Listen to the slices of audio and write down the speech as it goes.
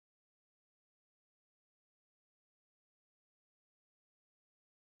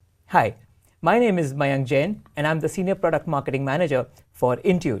Hi, my name is Mayank Jain and I'm the Senior Product Marketing Manager for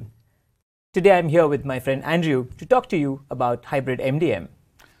Intune. Today I'm here with my friend Andrew to talk to you about hybrid MDM.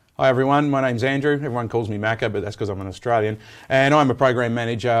 Hi everyone, my name's Andrew. Everyone calls me Macca, but that's because I'm an Australian. And I'm a Program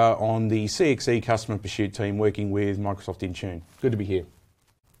Manager on the CXE Customer Pursuit team working with Microsoft Intune. Good to be here.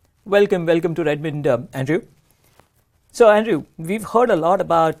 Welcome to Redmond, Andrew. So Andrew, we've heard a lot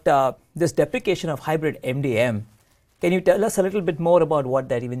about this deprecation of hybrid MDM. Can you tell us a little bit more about what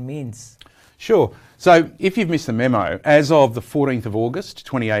that even means? Sure. So if you've missed the memo, as of the 14th of August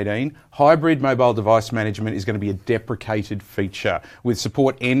 2018, hybrid mobile device management is going to be a deprecated feature with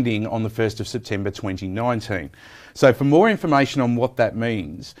support ending on the 1st of September 2019. So for more information on what that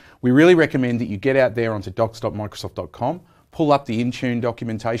means, we really recommend that you get out there onto docs.microsoft.com, pull up the Intune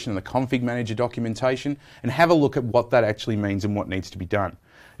documentation and the config manager documentation and have a look at what that actually means and what needs to be done.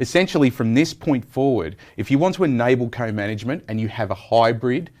 Essentially, from this point forward, if you want to enable co-management and you have a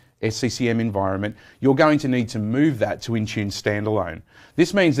hybrid SCCM environment, you're going to need to move that to Intune Standalone.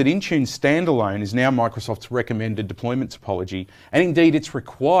 This means that Intune Standalone is now Microsoft's recommended deployment topology, and indeed it's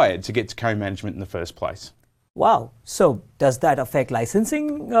required to get to co-management in the first place. Wow. So does that affect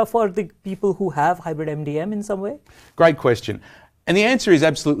licensing for the people who have hybrid MDM in some way? Great question. And the answer is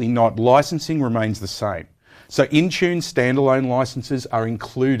absolutely not. Licensing remains the same. So Intune standalone licenses are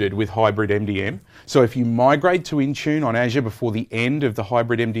included with hybrid MDM. So if you migrate to Intune on Azure before the end of the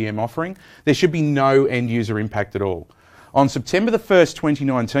hybrid MDM offering, there should be no end user impact at all. On September the 1st,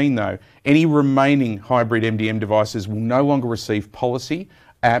 2019 though, any remaining hybrid MDM devices will no longer receive policy,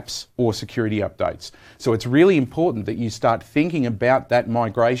 apps or security updates. So it's really important that you start thinking about that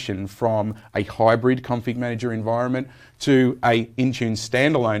migration from a hybrid config manager environment to a Intune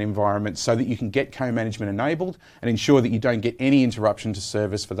standalone environment so that you can get co-management enabled and ensure that you don't get any interruption to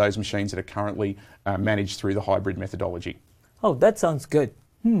service for those machines that are currently managed through the hybrid methodology. Oh, that sounds good.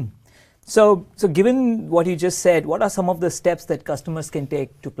 So given what you just said, what are some of the steps that customers can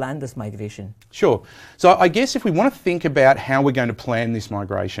take to plan this migration? Sure. So I guess if we want to think about how we're going to plan this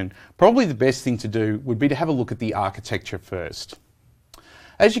migration, probably the best thing to do would be to have a look at the architecture first.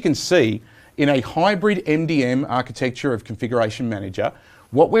 As you can see, in a hybrid MDM architecture of Configuration Manager,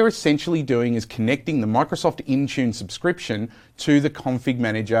 what we're essentially doing is connecting the Microsoft Intune subscription to the Config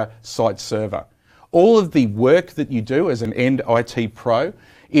Manager site server. All of the work that you do as an end IT pro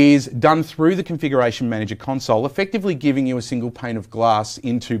is done through the Configuration Manager console, effectively giving you a single pane of glass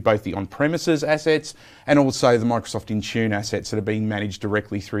into both the on-premises assets and also the Microsoft Intune assets that are being managed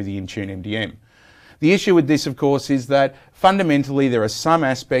directly through the Intune MDM. The issue with this, of course, is that fundamentally there are some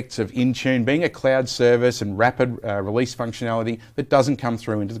aspects of Intune being a cloud service and rapid release functionality that doesn't come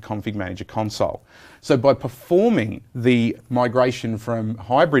through into the Config Manager console. So by performing the migration from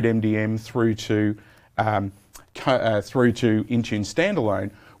hybrid MDM through to Intune Standalone,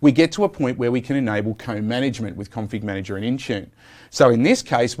 we get to a point where we can enable co-management with Config Manager and Intune. So in this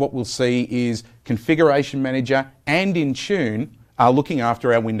case, what we'll see is Configuration Manager and Intune are looking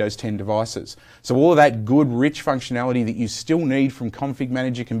after our Windows 10 devices. So all of that good, rich functionality that you still need from Config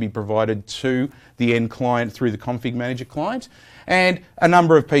Manager can be provided to the end client through the Config Manager client. And a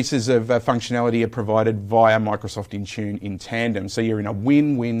number of pieces of functionality are provided via Microsoft Intune in tandem. So you're in a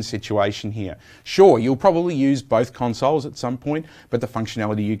win-win situation here. Sure, you'll probably use both consoles at some point, but the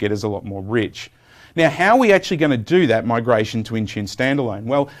functionality you get is a lot more rich. Now, how are we actually going to do that migration to Intune Standalone?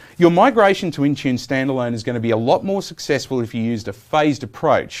 Well, your migration to Intune Standalone is going to be a lot more successful if you used a phased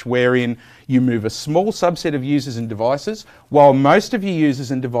approach, wherein you move a small subset of users and devices, while most of your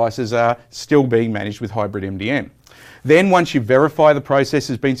users and devices are still being managed with hybrid MDM. Then once you verify the process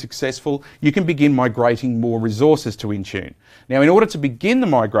has been successful, you can begin migrating more resources to Intune. Now, in order to begin the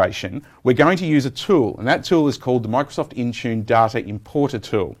migration, we're going to use a tool, and that tool is called the Microsoft Intune Data Importer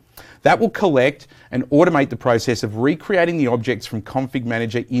tool. That will collect and automate the process of recreating the objects from Config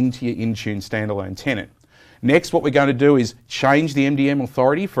Manager into your Intune standalone tenant. Next, what we're going to do is change the MDM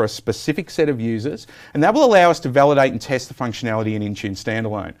authority for a specific set of users, and that will allow us to validate and test the functionality in Intune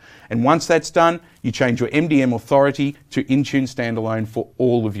Standalone. And once that's done, you change your MDM authority to Intune Standalone for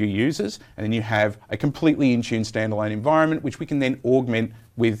all of your users, and then you have a completely Intune Standalone environment, which we can then augment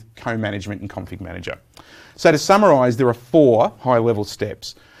with co-management and Config Manager. So to summarize, there are 4 high-level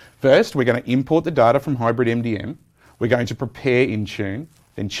steps. First, we're going to import the data from hybrid MDM. We're going to prepare Intune,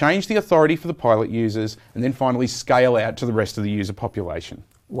 then change the authority for the pilot users, and then finally scale out to the rest of the user population.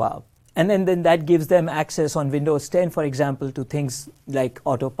 Wow. And then that gives them access on Windows 10, for example, to things like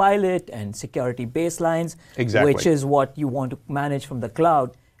autopilot and security baselines, Exactly. which is what you want to manage from the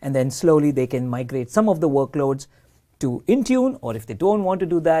cloud. And then slowly they can migrate some of the workloads to Intune, or if they don't want to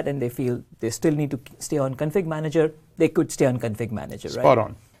do that and they feel they still need to stay on Config Manager, they could stay on Config Manager, right? Spot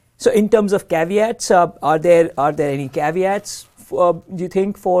on. So in terms of caveats, are there any caveats, do you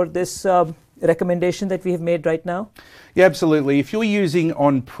think, for this recommendation that we have made right now? Yeah, absolutely. If you're using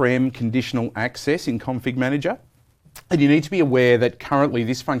on-prem conditional access in Config Manager, and you need to be aware that currently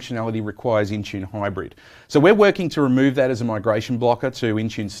this functionality requires Intune Hybrid. So we're working to remove that as a migration blocker to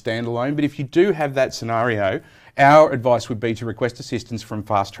Intune Standalone, but if you do have that scenario, our advice would be to request assistance from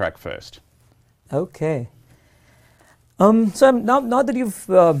Fast Track first. Okay. So now that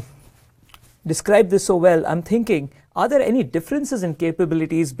you've described this so well, I'm thinking, are there any differences in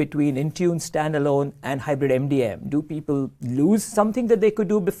capabilities between Intune Standalone and Hybrid MDM? Do people lose something that they could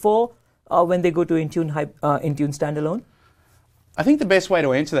do before when they go to Intune Standalone? I think the best way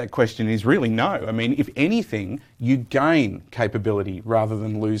to answer that question is really no. I mean, if anything, you gain capability rather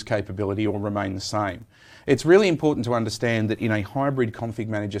than lose capability or remain the same. It's really important to understand that in a hybrid config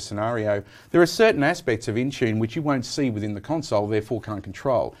manager scenario, there are certain aspects of Intune which you won't see within the console, therefore can't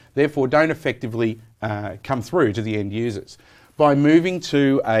control, therefore don't effectively come through to the end users. By moving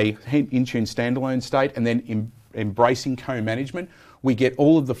to a Intune standalone state and then embracing co-management, we get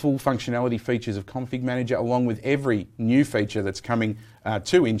all of the full functionality features of Config Manager along with every new feature that's coming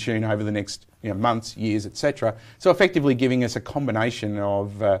to Intune over the next months, years, etc. So effectively giving us a combination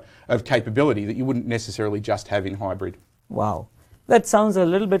of capability that you wouldn't necessarily just have in hybrid. Wow. That sounds a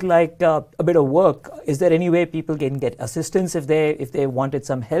little bit like a bit of work. Is there any way people can get assistance if they wanted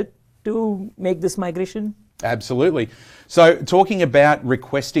some help to make this migration? Absolutely. So talking about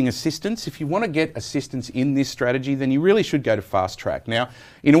requesting assistance, if you want to get assistance in this strategy, then you really should go to Fast Track. Now,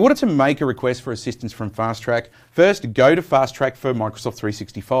 in order to make a request for assistance from Fast Track, first go to Fast Track for Microsoft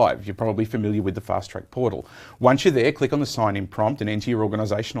 365. You're probably familiar with the Fast Track portal. Once you're there, click on the sign in prompt and enter your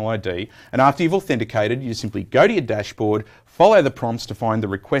organisational ID. And after you've authenticated, you simply go to your dashboard, follow the prompts to find the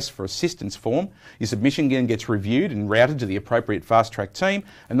request for assistance form. Your submission then gets reviewed and routed to the appropriate Fast Track team,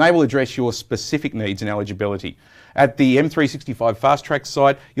 and they will address your specific needs and eligibility. At the M365 Fast Track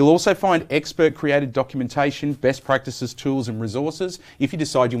site, you'll also find expert-created documentation, best practices, tools and resources if you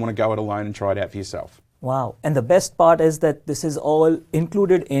decide you want to go it alone and try it out for yourself. Wow. And the best part is that this is all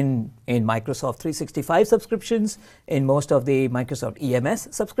included in Microsoft 365 subscriptions, in most of the Microsoft EMS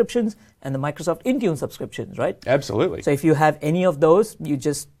subscriptions, and the Microsoft Intune subscriptions, right? Absolutely. So if you have any of those,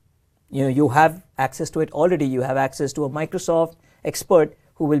 you have access to it already. You have access to a Microsoft expert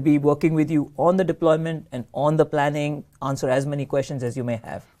who will be working with you on the deployment and on the planning, answer as many questions as you may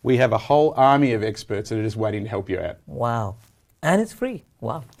have. We have a whole army of experts that are just waiting to help you out. Wow. And it's free.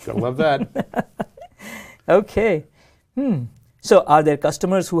 Wow. Gotta love that. Okay. So are there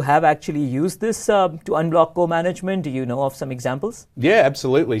customers who have actually used this to unblock co-management? Do you know of some examples? Yeah,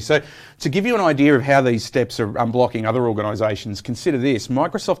 absolutely. So to give you an idea of how these steps are unblocking other organisations, consider this.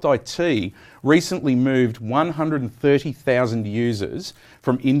 Microsoft IT recently moved 130,000 users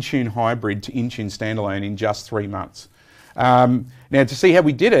from Intune Hybrid to Intune Standalone in just 3 months. Now, to see how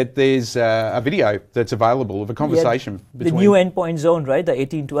we did it, there's a video that's available of a conversation between... The new endpoint zone, right? The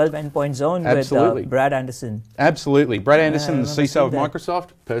 1812 endpoint zone. Absolutely. With Brad Anderson. Absolutely. Brad Anderson, the CISO of that.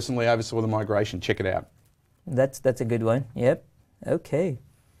 Microsoft, personally oversaw the migration. Check it out. That's a good one. Yep. Okay.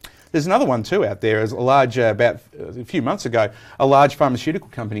 There's another one too out there. As about a few months ago, a large pharmaceutical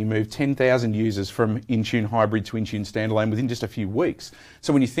company moved 10,000 users from Intune Hybrid to Intune Standalone within just a few weeks.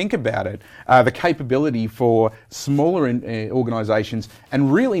 So when you think about it, the capability for smaller organisations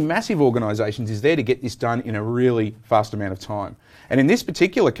and really massive organisations is there to get this done in a really fast amount of time. And in this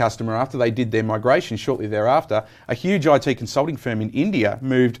particular customer, after they did their migration shortly thereafter, a huge IT consulting firm in India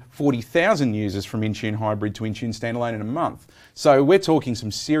moved 40,000 users from Intune Hybrid to Intune Standalone in a month. So we're talking some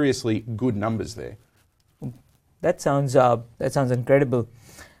seriously good numbers there. That sounds incredible.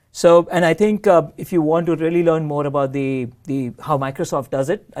 So, and I think if you want to really learn more about the how Microsoft does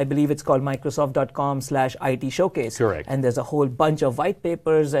it, I believe it's called Microsoft.com/IT Showcase. Correct. And there's a whole bunch of white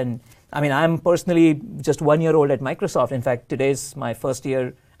papers. And I mean, I'm personally just 1 year old at Microsoft. In fact, today's my first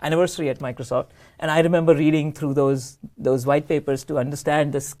year anniversary at Microsoft. And I remember reading through those white papers to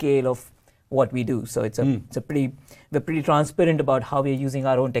understand the scale of what we do. So we're pretty transparent about how we're using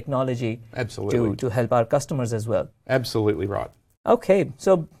our own technology to help our customers as well. Absolutely right. Okay,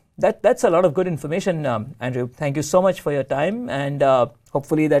 so that's a lot of good information, Andrew. Thank you so much for your time, and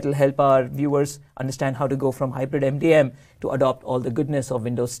hopefully that will help our viewers understand how to go from hybrid MDM to adopt all the goodness of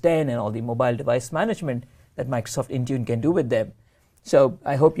Windows 10 and all the mobile device management that Microsoft Intune can do with them. So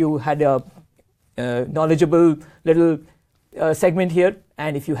I hope you had a knowledgeable little segment here.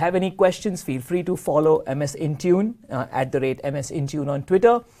 And if you have any questions, feel free to follow MS Intune @MS Intune on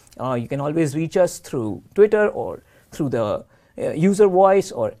Twitter. You can always reach us through Twitter or through the user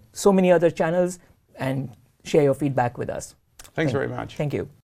voice or so many other channels, and share your feedback with us. Thanks very much. Thank you.